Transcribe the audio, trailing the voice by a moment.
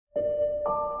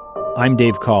I'm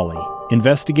Dave Cawley,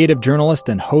 investigative journalist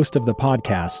and host of the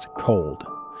podcast Cold.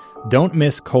 Don't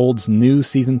miss Cold's new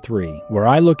Season 3, where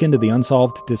I look into the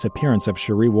unsolved disappearance of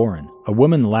Sheree Warren, a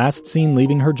woman last seen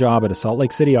leaving her job at a Salt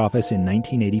Lake City office in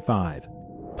 1985.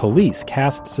 Police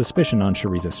cast suspicion on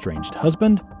Sheree's estranged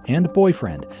husband and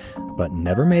boyfriend, but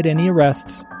never made any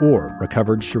arrests or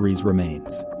recovered Sheree's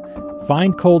remains.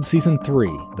 Find Cold Season 3,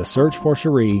 The Search for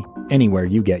Sheree, anywhere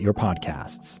you get your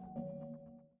podcasts.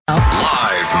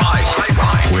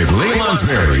 Live with Lee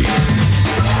Lonsberry.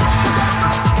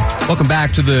 Welcome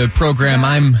back to the program.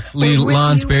 I'm Lee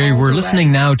Lonsberry. We're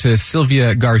listening now to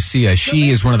Sylvia Garcia. She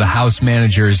is one of the House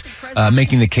managers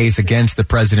making the case against the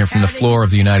president from the floor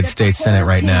of the United States Senate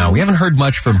right now. We haven't heard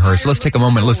much from her, so let's take a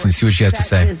moment and listen to see what she has to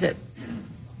say.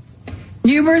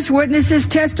 Numerous witnesses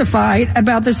testified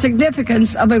about the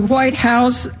significance of a White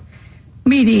House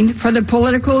meeting for the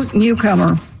political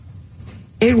newcomer.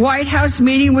 A White House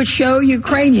meeting would show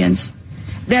Ukrainians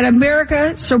that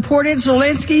America supported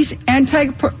Zelensky's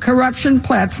anti-corruption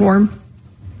platform,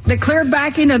 the clear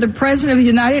backing of the President of the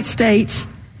United States,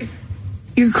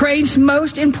 Ukraine's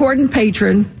most important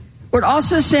patron, would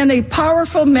also send a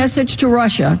powerful message to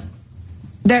Russia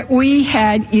that we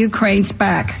had Ukraine's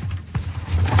back.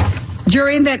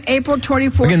 During that April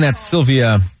 24th... Again, that's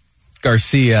Sylvia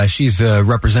Garcia. She's a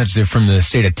representative from the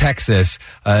state of Texas,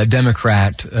 a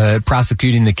Democrat,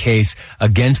 prosecuting the case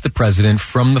against the president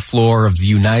from the floor of the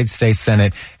United States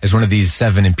Senate as one of these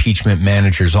 7 impeachment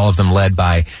managers, all of them led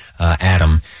by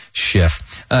Adam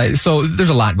Schiff. So there's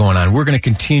a lot going on. We're going to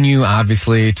continue,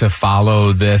 obviously, to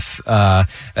follow this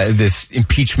this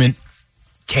impeachment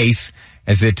case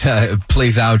as it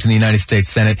plays out in the United States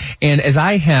Senate. And as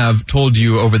I have told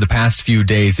you over the past few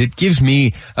days, it gives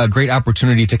me a great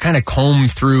opportunity to kind of comb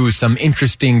through some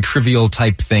interesting, trivial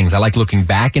type things. I like looking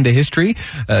back into history,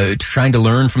 trying to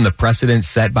learn from the precedents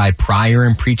set by prior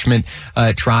impeachment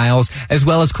trials, as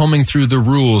well as combing through the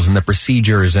rules and the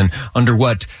procedures and under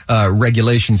what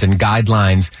regulations and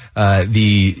guidelines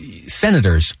the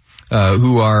senators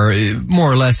who are more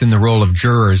or less in the role of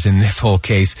jurors in this whole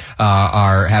case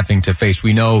are having to face.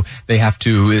 We know they have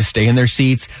to stay in their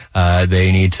seats.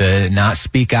 They need to not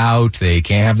speak out. They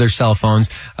can't have their cell phones.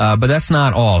 But that's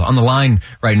not all. On the line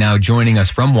right now, joining us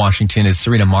from Washington is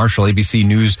Serena Marshall, ABC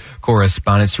News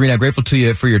correspondent. Serena, grateful to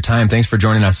you for your time. Thanks for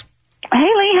joining us. Hey,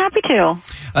 Lee, happy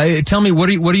to. Tell me, what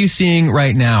are you seeing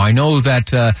right now? I know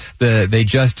that they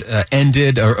just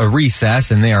ended a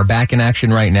recess, and they are back in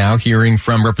action right now, hearing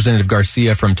from Representative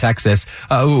Garcia from Texas.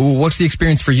 What's the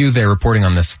experience for you there reporting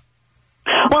on this?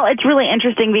 Well, it's really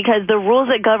interesting because the rules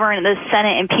that govern the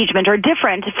Senate impeachment are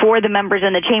different for the members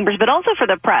in the chambers, but also for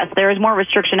the press. There is more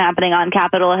restriction happening on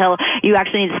Capitol Hill. You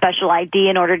actually need a special ID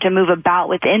in order to move about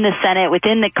within the Senate,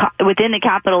 within the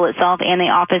Capitol itself and the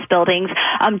office buildings.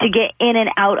 To get in and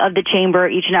out of the chamber,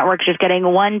 each network's just getting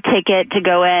one ticket to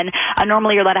go in.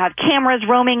 Normally, you're allowed to have cameras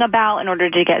roaming about in order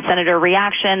to get senator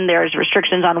reaction. There's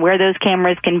restrictions on where those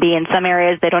cameras can be. In some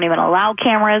areas, they don't even allow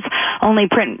cameras, only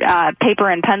print paper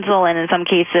and pencil, and in some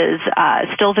cases,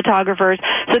 still photographers.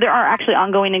 So there are actually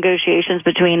ongoing negotiations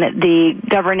between the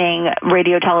governing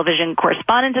Radio Television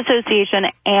Correspondents Association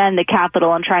and the Capitol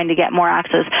on trying to get more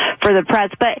access for the press.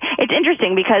 But it's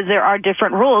interesting because there are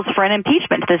different rules for an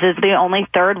impeachment. This is the only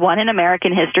third one in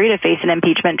American history to face an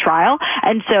impeachment trial.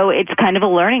 And so it's kind of a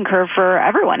learning curve for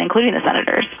everyone, including the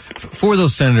senators. For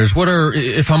those senators, what are,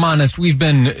 if I'm honest, we've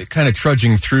been kind of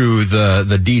trudging through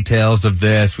the details of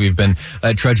this. We've been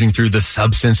trudging through the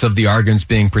substance of the arguments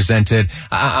being presented.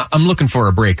 I'm looking for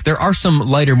a break. There are some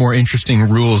lighter, more interesting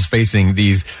rules facing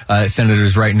these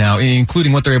senators right now,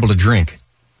 including what they're able to drink.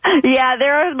 Yeah,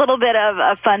 there are a little bit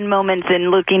of fun moments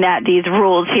in looking at these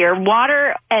rules here.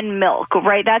 Water and milk,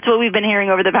 right? That's what we've been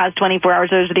hearing over the past 24 hours.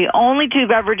 Those are the only 2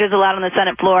 beverages allowed on the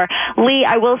Senate floor. Lee,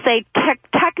 I will say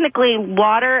technically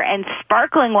water and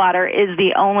sparkling water is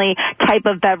the only type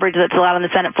of beverage that's allowed on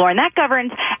the Senate floor, and that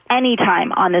governs any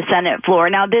time on the Senate floor.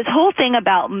 Now, this whole thing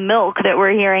about milk that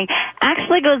we're hearing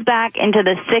actually goes back into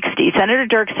the 60s. Senator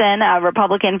Dirksen, a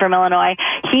Republican from Illinois,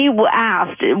 he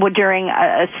asked during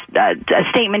a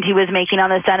statement he was making on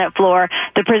the Senate floor,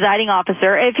 the presiding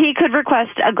officer, if he could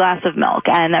request a glass of milk.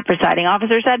 And that presiding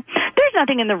officer said, there's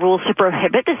nothing in the rules to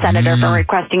prohibit the senator from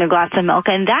requesting a glass of milk.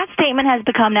 And that statement has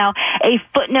become now a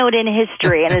footnote in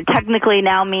history. And it technically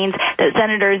now means that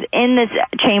senators in this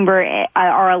chamber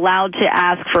are allowed to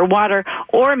ask for water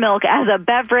or milk as a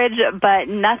beverage, but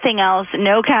nothing else,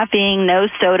 no caffeine, caffeine, no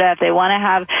soda. If they want to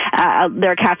have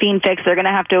their caffeine fix, they're going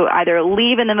to have to either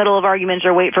leave in the middle of arguments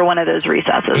or wait for one of those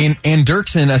recesses. And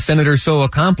Dirksen, a senator so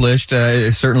accomplished,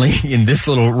 certainly in this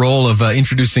little role of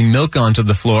introducing milk onto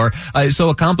the floor, so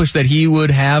accomplished that he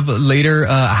would have later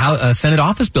a Senate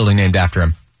office building named after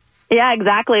him. Yeah,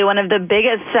 exactly. One of the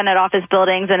biggest Senate office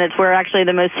buildings, and it's where actually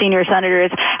the most senior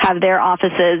senators have their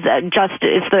offices.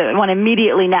 It's the one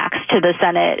immediately next to the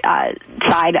Senate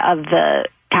side of the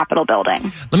Capitol building.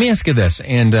 Let me ask you this,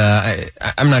 and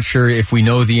I'm not sure if we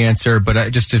know the answer,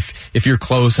 but just if you're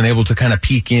close and able to kind of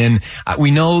peek in,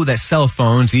 we know that cell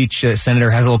phones, each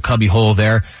senator has a little cubby hole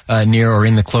there near or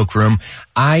in the cloakroom.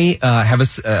 I have an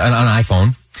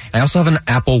iPhone. I also have an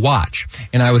Apple Watch,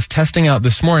 and I was testing out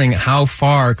this morning how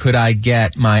far could I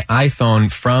get my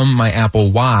iPhone from my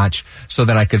Apple Watch so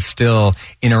that I could still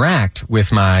interact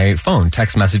with my phone,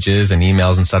 text messages and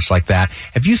emails and such like that.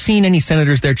 Have you seen any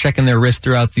senators there checking their wrist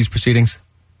throughout these proceedings?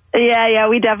 Yeah,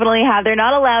 we definitely have. They're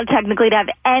not allowed technically to have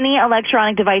any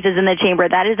electronic devices in the chamber.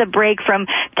 That is a break from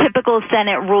typical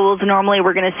Senate rules. Normally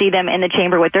we're going to see them in the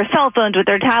chamber with their cell phones, with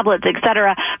their tablets,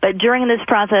 etc. But during this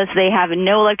process, they have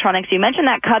no electronics. You mentioned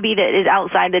that cubby that is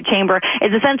outside the chamber.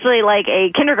 It's essentially like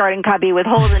a kindergarten cubby with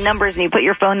holes and numbers, and you put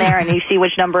your phone there and you see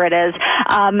which number it is.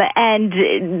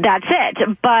 And that's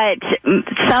it. But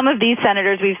some of these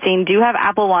senators we've seen do have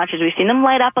Apple Watches. We've seen them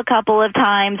light up a couple of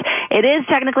times. It is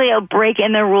technically a break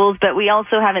in the rules, but we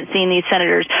also haven't seen these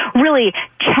senators really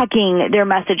checking their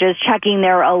messages, checking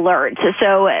their alerts.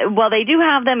 So while they do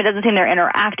have them, it doesn't seem they're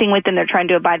interacting with them. They're trying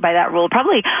to abide by that rule.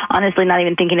 Probably, honestly, not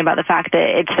even thinking about the fact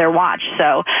that it's their watch.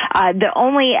 So the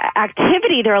only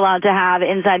activity they're allowed to have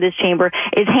inside this chamber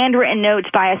is handwritten notes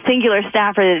by a singular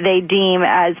staffer that they deem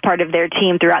as part of their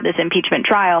team throughout this impeachment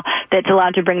trial that's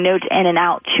allowed to bring notes in and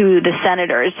out to the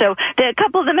senators. So a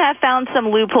couple of them have found some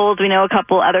loopholes. We know a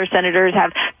couple other senators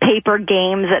have paper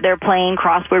games that they're playing,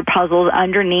 crossword puzzles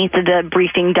underneath the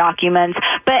briefing documents.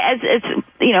 But as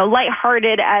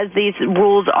lighthearted as these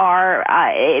rules are,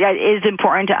 it is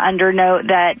important to undernote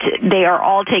that they are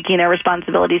all taking their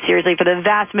responsibilities seriously. For the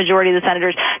vast majority of the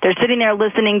senators, they're sitting there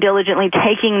listening diligently,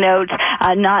 taking notes,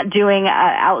 not doing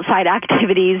outside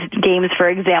activities, games, for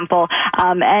example.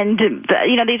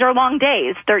 These are long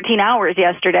days, 13 hours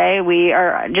yesterday. We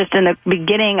are just in the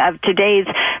beginning of today's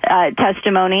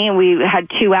testimony. We had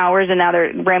 2 hours, and now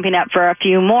they're ramping up for a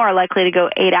few more, likely to go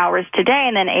 8 hours today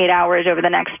and then 8 hours over the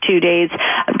next 2 days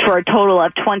for a total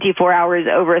of 24 hours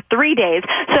over 3 days.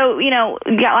 So,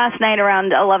 last night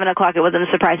around 11 o'clock, it wasn't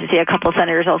a surprise to see a couple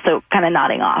senators also kind of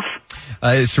nodding off.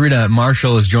 Sarita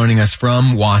Marshall is joining us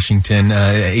from Washington,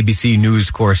 ABC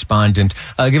News correspondent,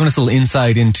 giving us a little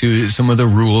insight into some of the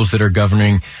rules that are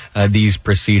governing these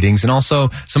proceedings and also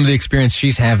some of the experience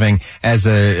she's having as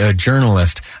a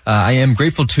journalist. I am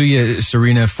grateful to you,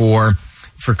 Sarita, for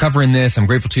covering this. I'm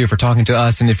grateful to you for talking to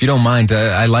us. And if you don't mind,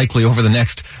 I likely over the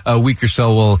next week or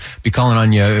so will be calling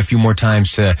on you a few more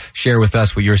times to share with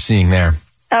us what you're seeing there.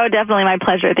 Oh, definitely. My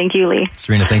pleasure. Thank you, Lee.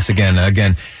 Sarita, thanks again.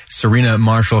 Sarita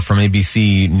Marshall from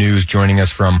ABC News joining us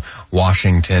from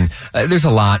Washington. There's a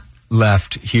lot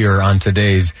left here on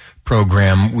today's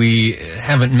program. We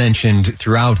haven't mentioned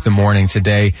throughout the morning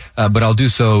today, but I'll do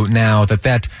so now,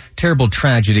 that terrible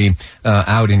tragedy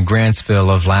out in Grantsville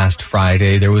of last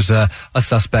Friday. There was a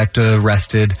suspect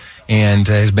arrested and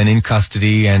has been in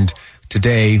custody, and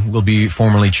today will be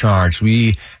formally charged.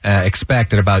 We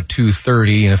expect at about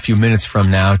 2:30 in a few minutes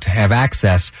from now to have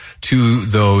access to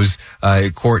those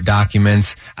court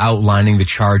documents outlining the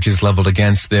charges leveled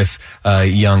against this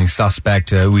young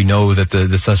suspect. We know that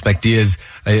the suspect is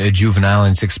a juvenile,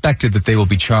 and it's expected that they will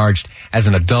be charged as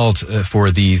an adult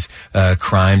for these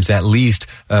crimes, at least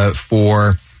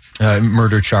for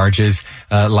murder charges,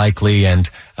 likely, and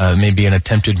maybe an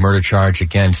attempted murder charge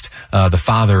against the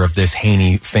father of this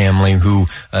Haney family, who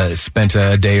spent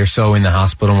a day or so in the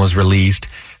hospital and was released.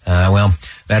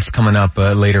 That's coming up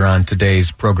later on today's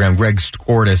program. Greg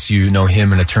Skordas, you know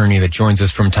him, an attorney that joins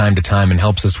us from time to time and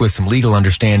helps us with some legal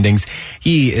understandings.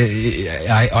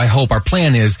 I hope our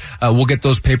plan is we'll get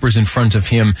those papers in front of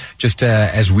him just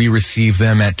as we receive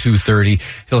them at 2:30.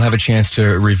 He'll have a chance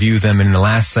to review them in the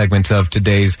last segment of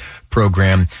today's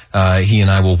program. He and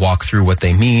I will walk through what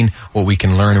they mean, what we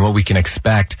can learn, and what we can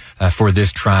expect for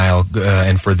this trial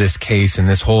and for this case and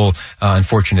this whole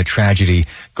unfortunate tragedy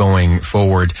going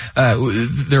forward.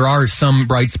 There are some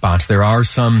bright spots. There are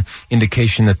some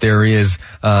indication that there is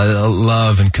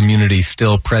love and community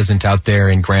still present out there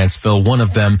in Grantsville. One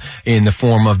of them in the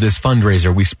form of this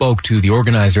fundraiser. We spoke to the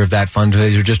organizer of that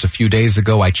fundraiser just a few days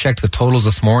ago. I checked the totals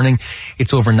this morning.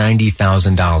 It's over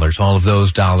 $90,000. All of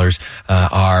those dollars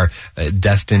are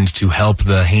destined to help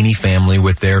the Haney family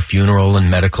with their funeral and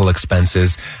medical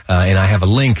expenses. And I have a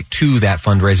link to that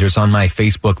fundraiser. It's on my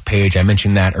Facebook page. I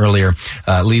mentioned that earlier.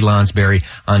 Lee Lonsberry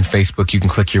on Facebook. You can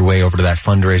click your way over to that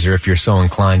fundraiser if you're so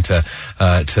inclined to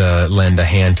lend a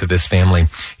hand to this family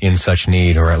in such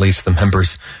need, or at least the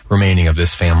members remaining of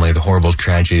this family, the horrible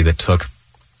tragedy that took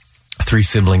 3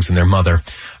 siblings and their mother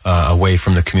away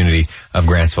from the community of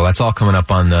Grantsville. That's all coming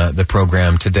up on the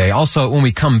program today. Also, when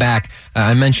we come back,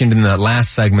 I mentioned in the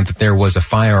last segment that there was a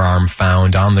firearm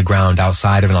found on the ground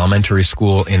outside of an elementary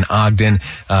school in Ogden.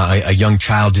 A young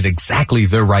child did exactly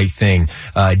the right thing,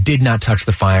 did not touch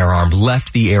the firearm,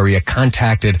 left the area,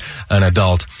 contacted an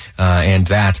adult, and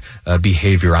that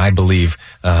behavior, I believe,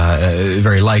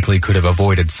 very likely could have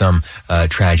avoided some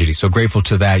tragedy. So grateful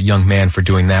to that young man for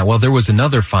doing that. Well, there was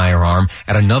another firearm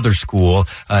at another school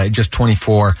just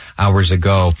 24 hours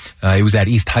ago. It was at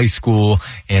East High School,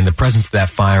 and the presence of that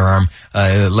firearm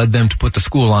led them to put the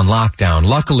school on lockdown.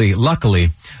 Luckily,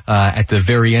 at the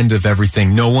very end of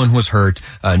everything, no one was hurt,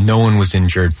 no one was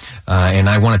injured, and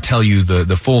I want to tell you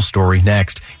the full story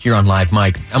next here on Live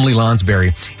Mike. I'm Lee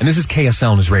Lonsberry, and this is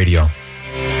KSL News Radio.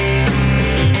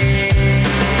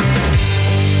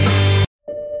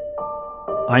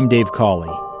 I'm Dave Cawley,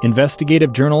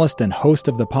 investigative journalist and host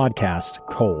of the podcast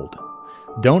Cold.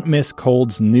 Don't miss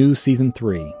Cold's new Season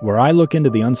 3, where I look into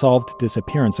the unsolved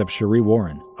disappearance of Cherie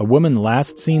Warren, a woman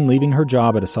last seen leaving her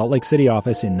job at a Salt Lake City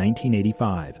office in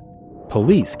 1985.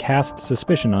 Police cast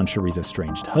suspicion on Cherie's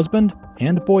estranged husband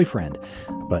and boyfriend,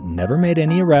 but never made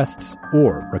any arrests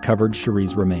or recovered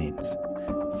Cherie's remains.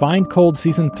 Find Cold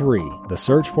Season 3, The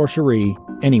Search for Cherie,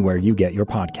 anywhere you get your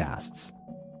podcasts.